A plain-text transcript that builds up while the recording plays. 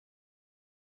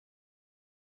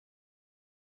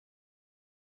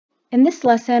In this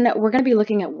lesson, we're going to be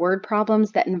looking at word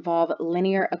problems that involve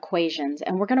linear equations,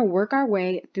 and we're going to work our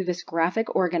way through this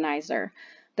graphic organizer.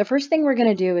 The first thing we're going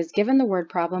to do is, given the word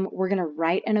problem, we're going to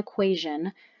write an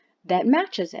equation that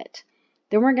matches it.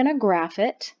 Then we're going to graph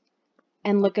it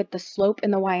and look at the slope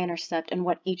and the y-intercept and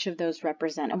what each of those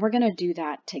represent. And we're going to do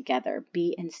that together.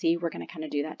 B and C, we're going to kind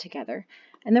of do that together.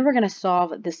 And then we're going to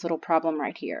solve this little problem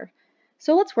right here.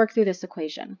 So let's work through this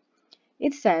equation.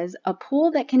 It says a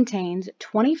pool that contains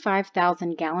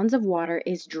 25,000 gallons of water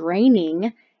is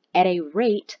draining at a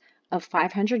rate of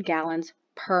 500 gallons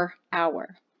per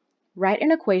hour. Write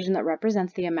an equation that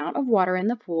represents the amount of water in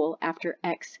the pool after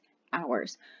X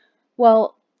hours.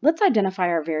 Well, let's identify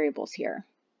our variables here.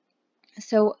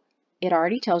 So it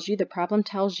already tells you, the problem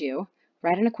tells you,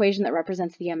 write an equation that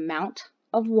represents the amount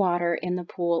of water in the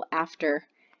pool after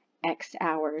X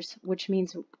hours, which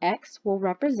means X will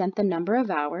represent the number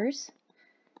of hours.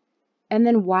 And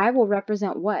then Y will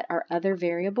represent what? Our other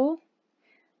variable?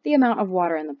 The amount of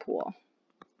water in the pool.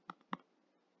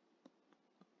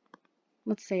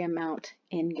 Let's say amount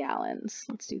in gallons.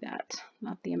 Let's do that.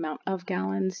 Not the amount of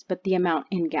gallons, but the amount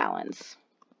in gallons.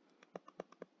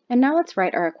 And now let's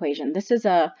write our equation. This is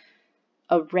a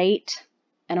rate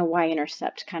and a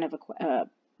y-intercept kind of a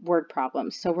word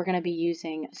problem. So we're going to be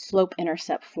using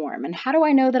slope-intercept form. And how do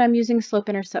I know that I'm using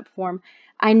slope-intercept form?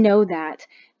 I know that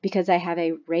because I have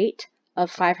a rate of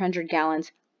 500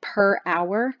 gallons per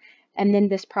hour. And then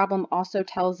this problem also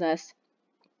tells us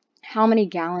how many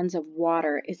gallons of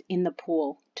water is in the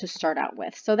pool to start out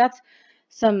with. So that's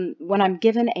when I'm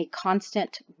given a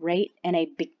constant rate and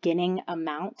a beginning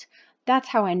amount, that's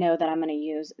how I know that I'm going to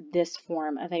use this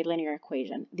form of a linear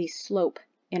equation, the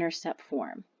slope-intercept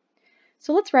form.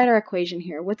 So let's write our equation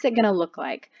here. What's it going to look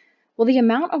like? Well, the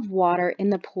amount of water in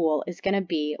the pool is going to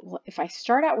be, well, if I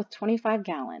start out with 25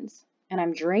 gallons, and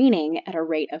I'm draining at a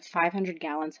rate of 500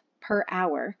 gallons per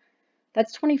hour,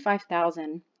 that's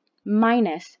 25,000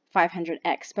 minus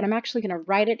 500x, but I'm actually going to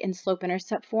write it in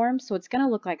slope-intercept form, so it's going to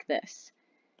look like this.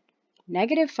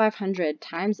 Negative 500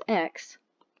 times x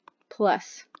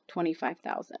plus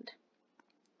 25,000,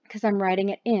 because I'm writing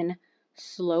it in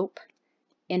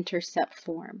slope-intercept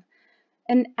form.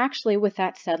 And actually, with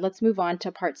that said, let's move on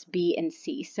to parts B and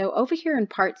C. So over here in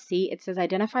part C, it says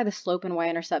identify the slope and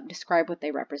y-intercept, describe what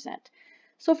they represent.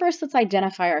 So first, let's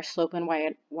identify our slope and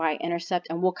y-intercept,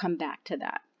 and we'll come back to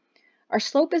that. Our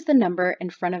slope is the number in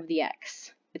front of the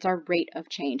x. It's our rate of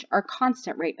change, our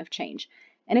constant rate of change,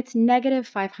 and it's negative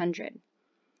 500.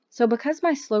 So because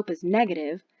my slope is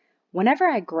negative, whenever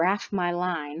I graph my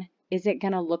line, is it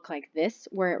going to look like this,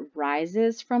 where it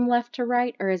rises from left to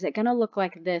right, or is it going to look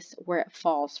like this, where it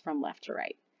falls from left to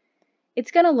right?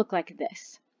 It's going to look like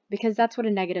this, because that's what a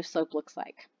negative slope looks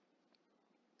like.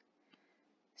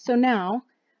 So now,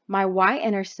 my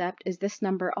y-intercept is this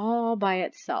number all by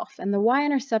itself, and the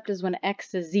y-intercept is when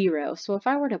x is 0. So if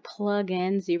I were to plug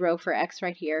in 0 for x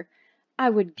right here, I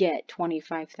would get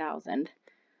 25,000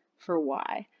 for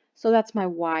y. So that's my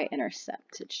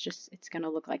y-intercept. It's going to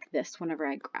look like this whenever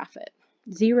I graph it.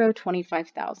 0,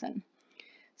 25,000.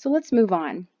 So let's move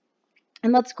on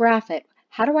and let's graph it.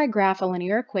 How do I graph a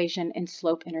linear equation in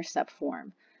slope-intercept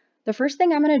form? The first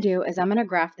thing I'm going to do is I'm going to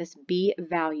graph this b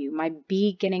value, my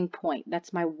beginning point.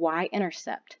 That's my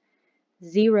y-intercept.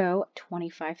 0,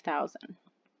 25,000.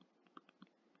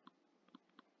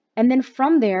 And then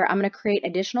from there, I'm going to create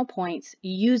additional points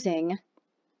using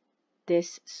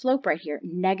this slope right here,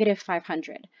 negative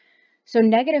 500. So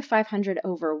negative 500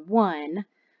 over 1,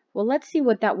 well, let's see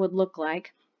what that would look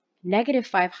like. Negative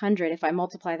 500, if I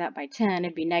multiply that by 10,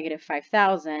 it'd be negative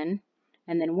 5,000,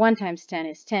 and then 1 times 10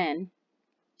 is 10.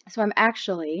 So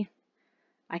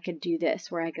I could do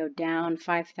this, where I go down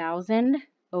 5,000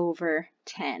 over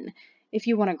 10, if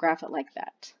you want to graph it like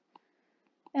that.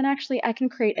 And actually, I can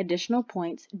create additional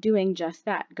points doing just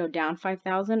that. Go down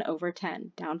 5,000 over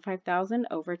 10, down 5,000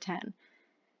 over 10.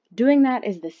 Doing that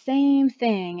is the same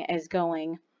thing as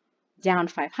going down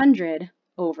 500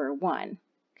 over 1.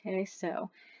 Okay, so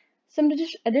some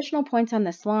additional points on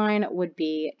this line would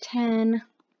be 10,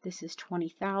 this is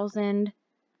 20,000,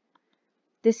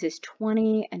 this is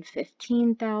 20 and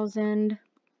 15,000.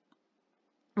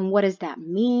 And what does that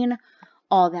mean?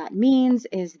 All that means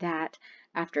is that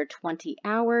after 20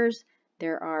 hours,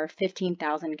 there are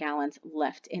 15,000 gallons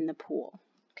left in the pool.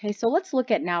 Okay, so let's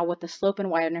look at now what the slope and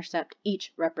y-intercept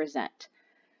each represent.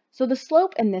 So the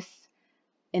slope in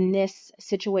this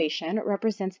situation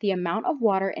represents the amount of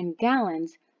water in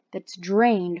gallons that's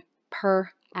drained per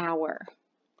hour.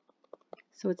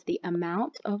 So it's the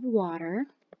amount of water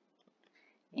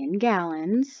in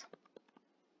gallons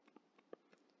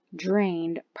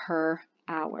drained per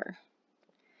hour.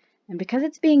 And because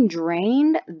it's being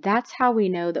drained, that's how we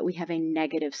know that we have a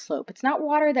negative slope. It's not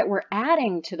water that we're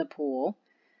adding to the pool.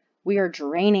 We are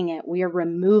draining it. We are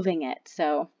removing it.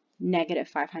 So negative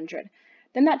 500.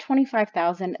 Then that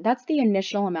 25,000, that's the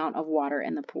initial amount of water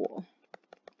in the pool.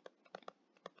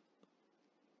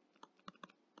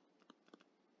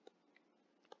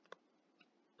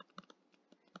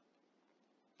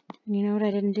 And you know what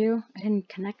I didn't do? I didn't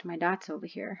connect my dots over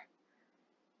here.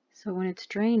 So when it's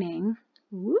draining,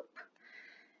 whoop.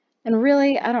 And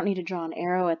really, I don't need to draw an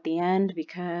arrow at the end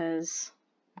because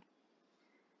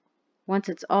once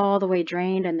it's all the way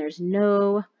drained and there's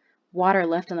no water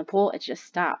left in the pool, it just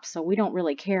stops. So we don't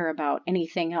really care about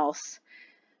anything else,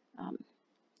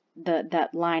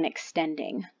 that line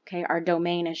extending. Okay, our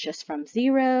domain is just from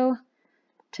 0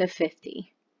 to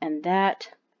 50, and that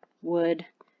would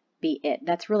be it.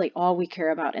 That's really all we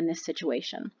care about in this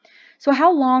situation. So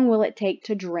how long will it take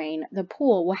to drain the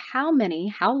pool? Well,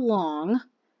 how long?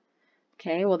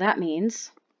 Okay, well that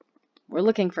means we're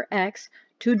looking for X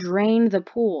to drain the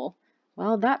pool.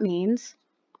 Well, that means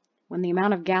when the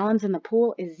amount of gallons in the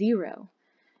pool is 0.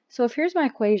 So if here's my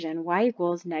equation, y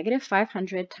equals negative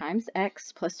 500 times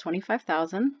X plus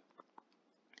 25,000,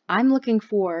 I'm looking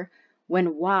for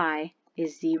when y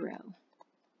is 0.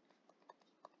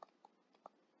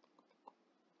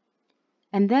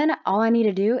 And then all I need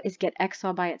to do is get X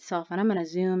all by itself, and I'm going to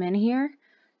zoom in here.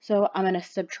 So I'm going to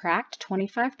subtract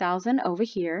 25,000 over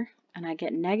here, and I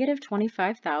get negative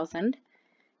 25,000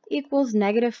 equals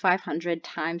negative 500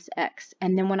 times X.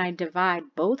 And then when I divide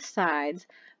both sides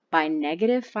by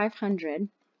negative 500,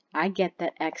 I get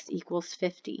that X equals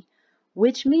 50,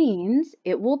 which means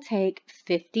it will take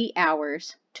 50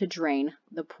 hours to drain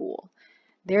the pool.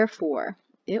 Therefore,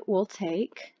 it will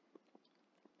take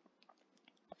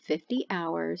 50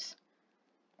 hours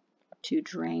to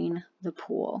drain the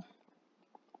pool.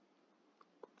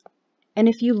 And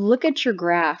if you look at your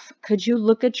graph, could you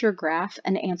look at your graph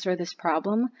and answer this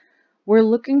problem? We're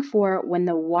looking for when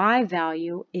the y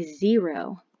value is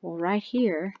 0. Well, right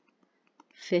here,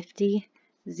 50,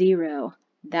 0.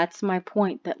 That's my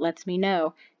point that lets me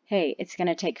know, hey, it's going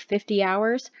to take 50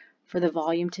 hours for the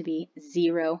volume to be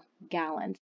 0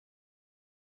 gallons.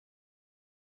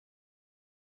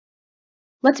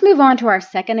 Let's move on to our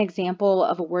second example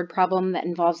of a word problem that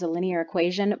involves a linear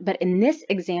equation. But in this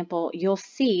example, you'll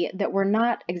see that we're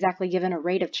not exactly given a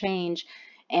rate of change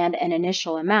and an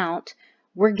initial amount.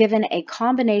 We're given a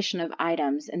combination of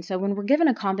items. And so when we're given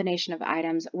a combination of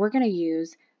items, we're going to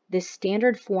use this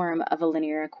standard form of a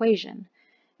linear equation.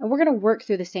 And we're going to work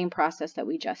through the same process that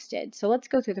we just did. So let's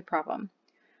go through the problem.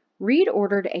 Reed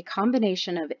ordered a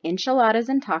combination of enchiladas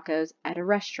and tacos at a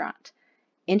restaurant.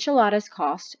 Enchiladas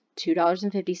cost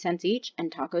 $2.50 each,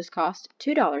 and tacos cost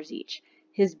 $2 each.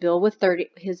 His bill was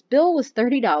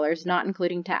 $30, not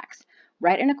including tax.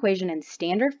 Write an equation in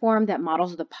standard form that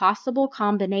models the possible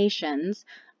combinations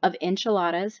of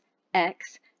enchiladas,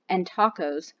 X, and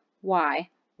tacos, Y,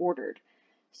 ordered.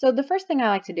 So the first thing I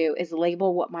like to do is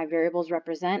label what my variables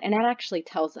represent, and that actually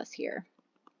tells us here.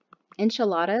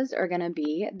 Enchiladas are going to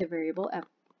be the variable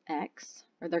X,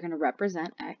 or they're going to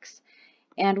represent X,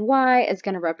 and Y is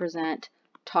going to represent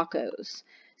tacos.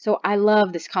 So I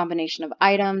love this combination of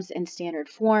items in standard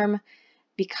form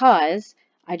because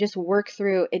I just work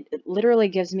through it. It literally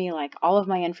gives me like all of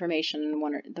my information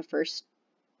in the first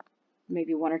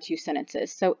maybe 1 or 2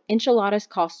 sentences. So enchiladas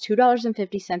cost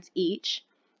 $2.50 each.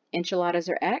 Enchiladas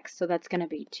are X, so that's going to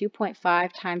be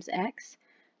 2.5 times X.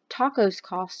 Tacos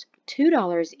cost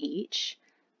 $2 each.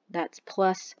 That's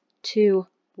plus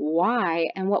 2Y.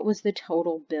 And what was the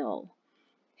total bill?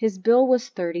 His bill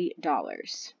was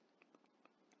 $30.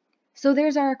 So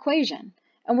there's our equation,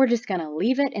 and we're just going to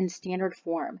leave it in standard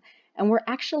form. And we're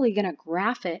actually going to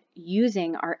graph it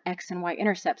using our X and Y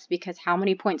intercepts, because how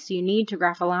many points do you need to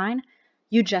graph a line?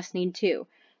 You just need 2.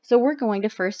 So we're going to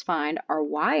first find our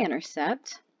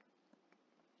Y-intercept,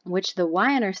 which the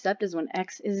Y-intercept is when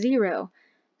X is 0.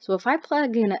 So if I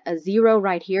plug in a 0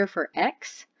 right here for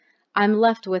X, I'm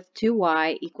left with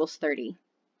 2Y equals 30.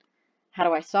 How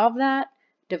do I solve that?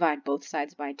 Divide both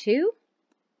sides by 2,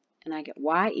 and I get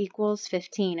Y equals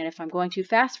 15. And if I'm going too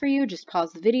fast for you, just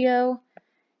pause the video,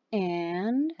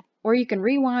 or you can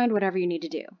rewind, whatever you need to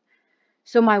do.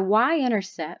 So my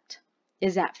Y-intercept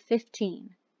is at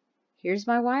 15. Here's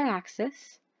my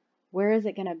Y-axis. Where is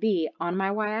it going to be on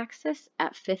my Y-axis?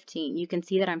 At 15. You can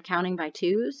see that I'm counting by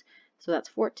 2s, so that's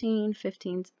 14,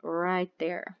 15's right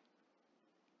there.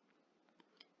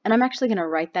 And I'm actually going to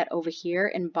write that over here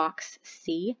in box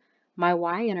C. My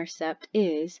Y-intercept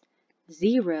is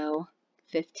 0,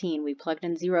 15. We plugged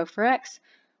in 0 for X.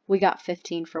 We got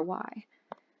 15 for Y.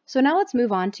 So now let's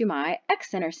move on to my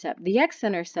x-intercept. The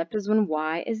x-intercept is when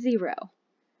y is 0.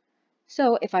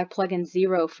 So if I plug in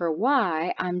 0 for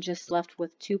y, I'm just left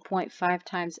with 2.5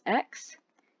 times x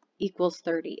equals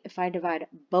 30. If I divide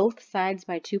both sides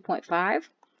by 2.5,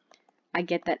 I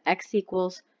get that x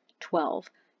equals 12.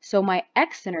 So my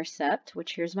x-intercept,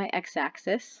 which here's my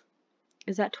x-axis,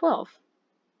 is at 12.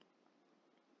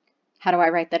 How do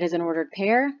I write that as an ordered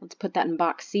pair? Let's put that in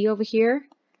box C over here.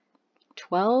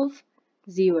 12,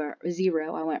 0,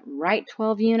 0. I went right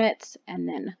 12 units, and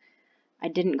then I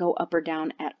didn't go up or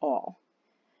down at all.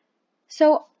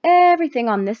 So everything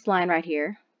on this line right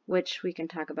here, which we can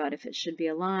talk about if it should be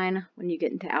a line when you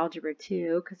get into Algebra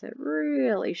 2, because it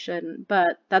really shouldn't,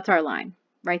 but that's our line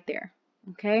right there,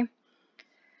 okay?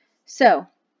 So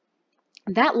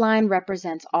that line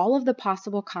represents all of the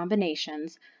possible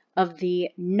combinations of the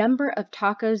number of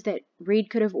tacos that Reed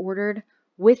could have ordered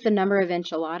with the number of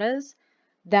enchiladas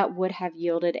that would have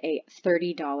yielded a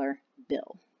 $30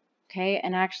 bill, okay?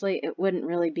 And actually, it wouldn't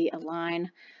really be a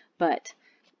line, but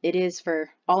it is for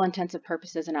all intents and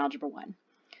purposes in Algebra 1.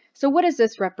 So what does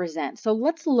this represent? So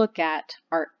let's look at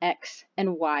our x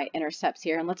and y intercepts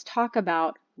here, and let's talk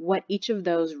about what each of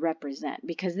those represent,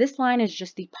 because this line is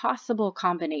just the possible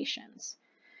combinations.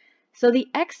 So the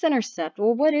x-intercept,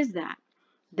 well, what is that?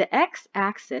 The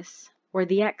x-axis, or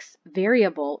the x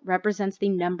variable, represents the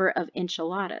number of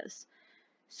enchiladas.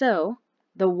 So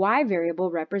the y variable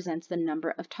represents the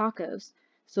number of tacos.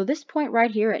 So this point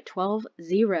right here at 12,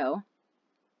 0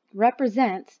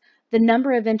 represents the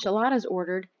number of enchiladas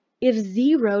ordered if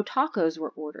 0 tacos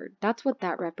were ordered. That's what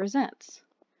that represents.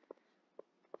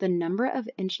 The number of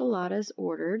enchiladas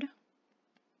ordered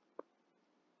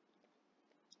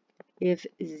if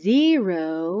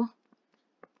 0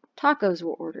 tacos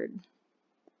were ordered.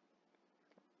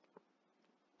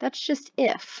 That's just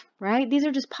if, right? These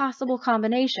are just possible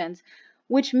combinations,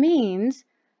 which means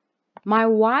my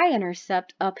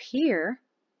y-intercept up here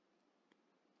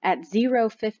at 0,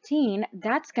 15,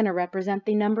 that's going to represent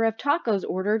the number of tacos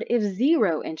ordered if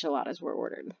 0 enchiladas were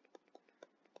ordered.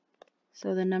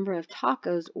 So the number of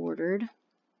tacos ordered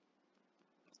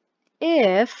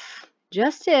if,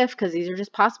 just if, because these are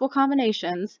just possible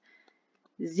combinations,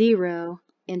 0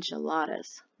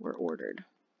 enchiladas were ordered.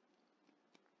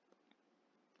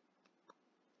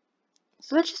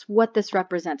 So that's just what this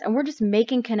represents. And we're just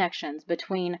making connections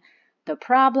between the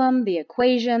problem, the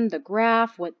equation, the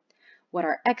graph, what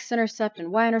our x-intercept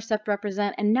and y-intercept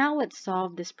represent. And now let's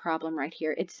solve this problem right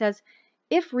here. It says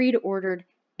if Reed ordered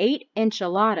 8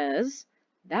 enchiladas,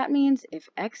 that means if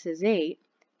x is 8,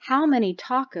 how many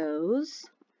tacos,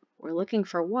 we're looking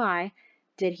for y,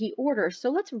 did he order? So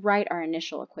let's write our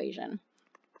initial equation.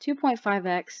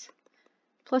 2.5x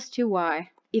plus 2y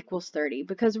equals 30.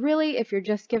 Because really, if you're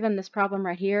just given this problem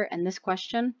right here and this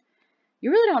question,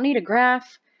 you really don't need a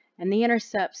graph and the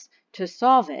intercepts to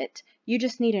solve it. You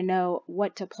just need to know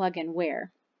what to plug in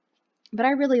where. But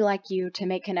I really like you to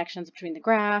make connections between the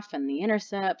graph and the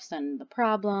intercepts and the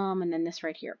problem and then this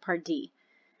right here, part D.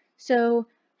 So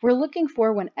we're looking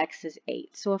for when x is 8.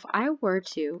 So if I were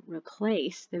to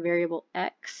replace the variable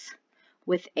x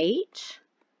with 8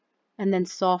 and then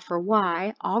solve for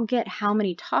y, I'll get how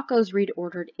many tacos Reed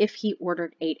ordered if he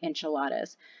ordered 8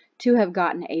 enchiladas to have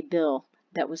gotten a bill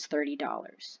that was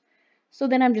 $30. So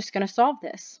then I'm just going to solve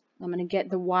this. I'm going to get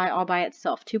the y all by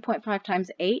itself. 2.5 times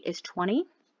 8 is 20.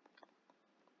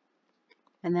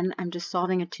 And then I'm just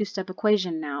solving a two-step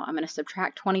equation now. I'm going to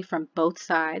subtract 20 from both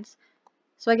sides.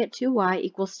 So I get 2y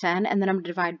equals 10, and then I'm going to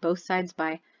divide both sides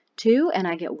by 2, and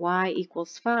I get y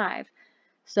equals 5.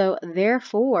 So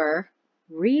therefore,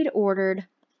 Reed ordered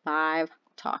 5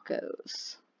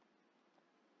 tacos.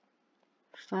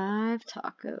 5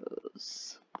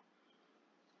 tacos.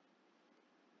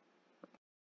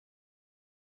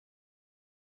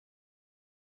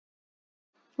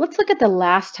 Let's look at the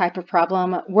last type of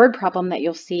problem, word problem that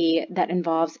you'll see that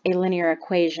involves a linear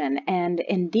equation. And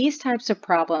in these types of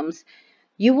problems,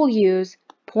 you will use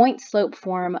point-slope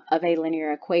form of a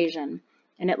linear equation.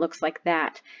 And it looks like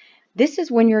that. This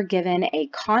is when you're given a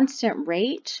constant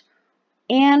rate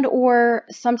and or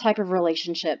some type of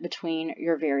relationship between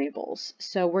your variables.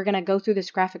 So we're going to go through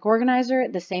this graphic organizer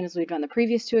the same as we've done the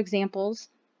previous two examples.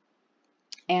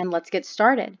 And let's get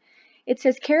started. It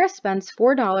says Kara spends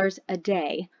 $4 a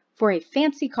day for a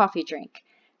fancy coffee drink.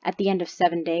 At the end of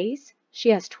 7 days, she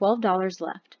has $12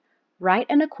 left. Write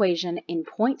an equation in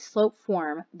point-slope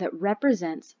form that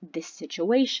represents this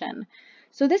situation.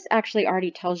 So this actually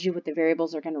already tells you what the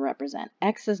variables are going to represent.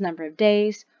 X is number of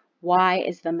days, Y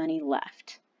is the money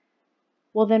left.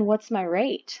 Well then what's my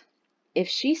rate? If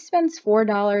she spends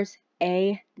 $4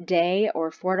 a day,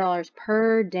 or $4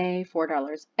 per day,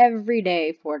 $4 every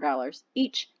day, $4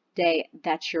 each day.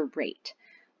 That's your rate,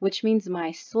 which means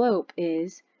my slope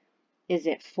is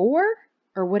it 4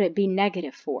 or would it be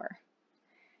 -4?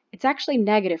 It's actually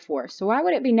 -4. So why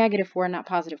would it be -4 and not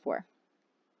 +4?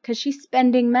 Because she's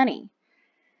spending money.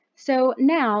 So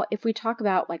now if we talk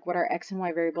about like what our X and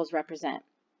Y variables represent,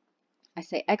 I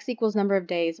say X equals number of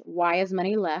days, Y is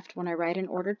money left. When I write an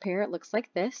ordered pair, it looks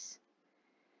like this,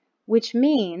 which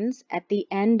means at the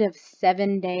end of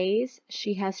 7 days,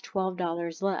 she has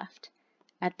 $12 left.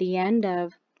 At the end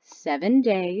of 7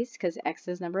 days, because X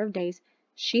is number of days,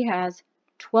 she has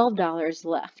 $12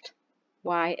 left.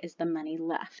 Y is the money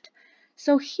left.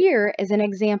 So here is an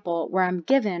example where I'm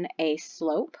given a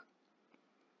slope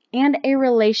and a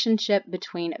relationship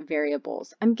between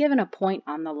variables. I'm given a point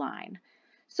on the line.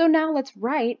 So now let's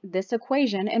write this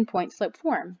equation in point-slope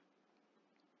form.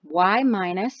 Y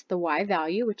minus the Y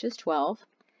value, which is 12,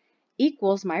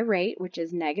 equals my rate, which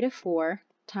is -4,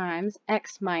 times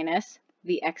X minus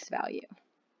the X value.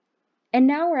 And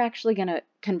now we're actually going to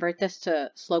convert this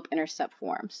to slope-intercept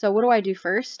form. So what do I do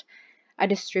first? I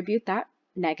distribute that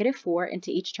 -4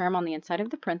 into each term on the inside of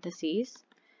the parentheses.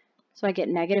 So I get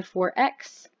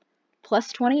 -4x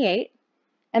plus 28.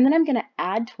 And then I'm going to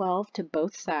add 12 to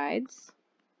both sides.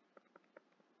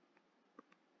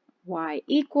 Y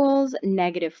equals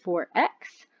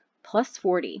 -4x plus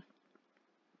 40.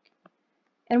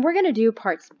 And we're going to do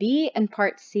parts B and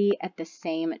part C at the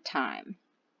same time.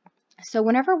 So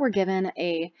whenever we're given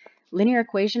a linear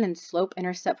equation in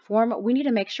slope-intercept form, we need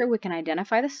to make sure we can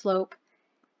identify the slope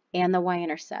and the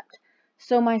Y-intercept.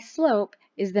 So my slope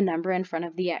is the number in front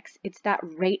of the X. It's that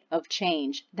rate of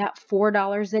change, that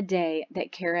 $4 a day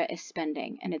that Kara is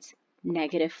spending, and it's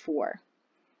 -4.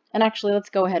 And actually, let's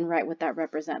go ahead and write what that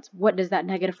represents. What does that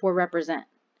 -4 represent?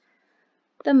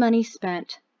 The money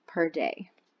spent per day.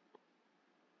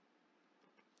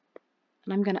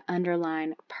 And I'm going to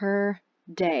underline per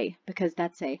day because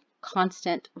that's a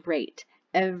constant rate.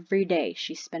 Every day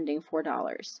she's spending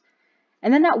 $4.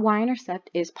 And then that Y-intercept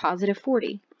is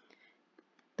 +40.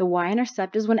 The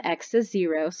Y-intercept is when X is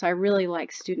 0, so I really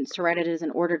like students to write it as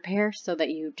an ordered pair so that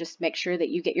you just make sure that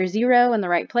you get your 0 in the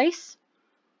right place.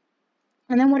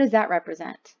 And then what does that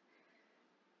represent?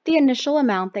 The initial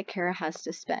amount that Kara has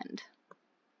to spend.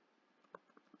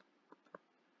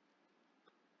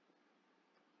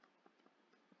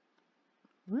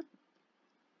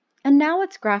 And now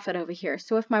let's graph it over here.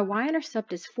 So if my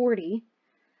Y-intercept is 40,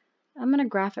 I'm going to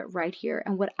graph it right here.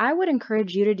 And what I would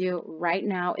encourage you to do right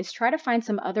now is try to find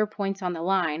some other points on the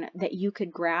line that you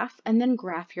could graph and then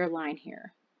graph your line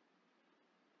here.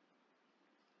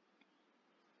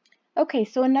 Okay,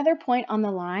 so another point on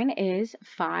the line is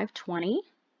 520.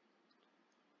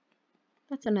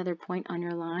 That's another point on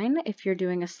your line if you're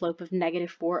doing a slope of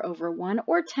 -4 over 1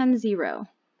 or 10, 0.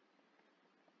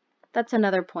 That's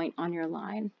another point on your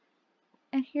line.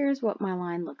 And here's what my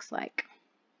line looks like.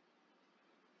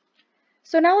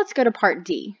 So now let's go to part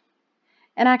D.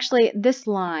 And actually this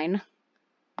line,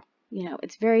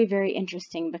 it's very, very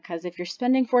interesting because if you're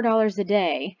spending $4 a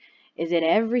day, is it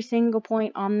every single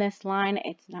point on this line?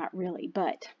 It's not really,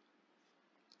 but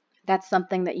that's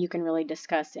something that you can really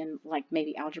discuss in like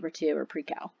maybe Algebra 2 or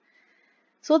Pre-Cal.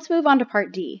 So let's move on to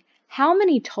part D. How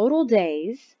many total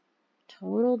days?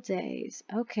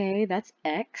 Okay, that's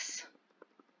X.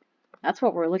 That's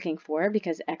what we're looking for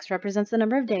because X represents the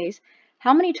number of days.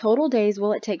 How many total days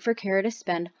will it take for Kara to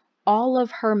spend all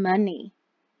of her money?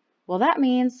 Well, that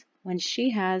means when she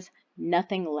has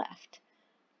nothing left.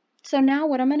 So now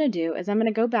what I'm going to do is I'm going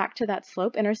to go back to that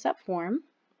slope-intercept form,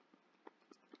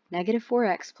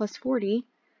 -4x plus 40,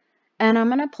 and I'm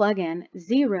going to plug in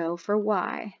 0 for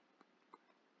Y.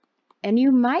 And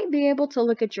you might be able to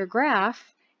look at your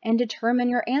graph and determine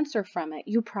your answer from it.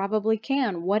 You probably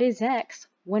can. What is X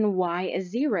when Y is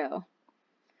 0?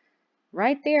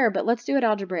 Right there, but let's do it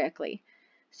algebraically.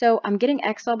 So I'm getting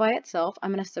X all by itself.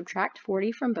 I'm going to subtract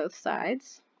 40 from both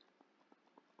sides.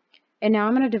 And now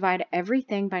I'm going to divide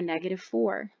everything by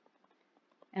 -4.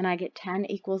 And I get 10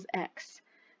 equals X.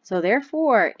 So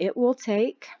therefore, it will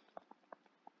take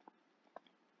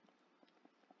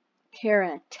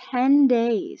Kara 10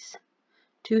 days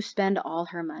to spend all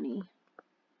her money.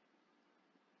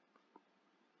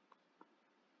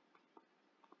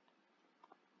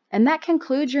 And that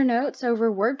concludes your notes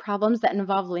over word problems that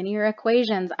involve linear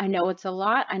equations. I know it's a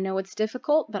lot, I know it's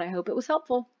difficult, but I hope it was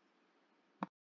helpful.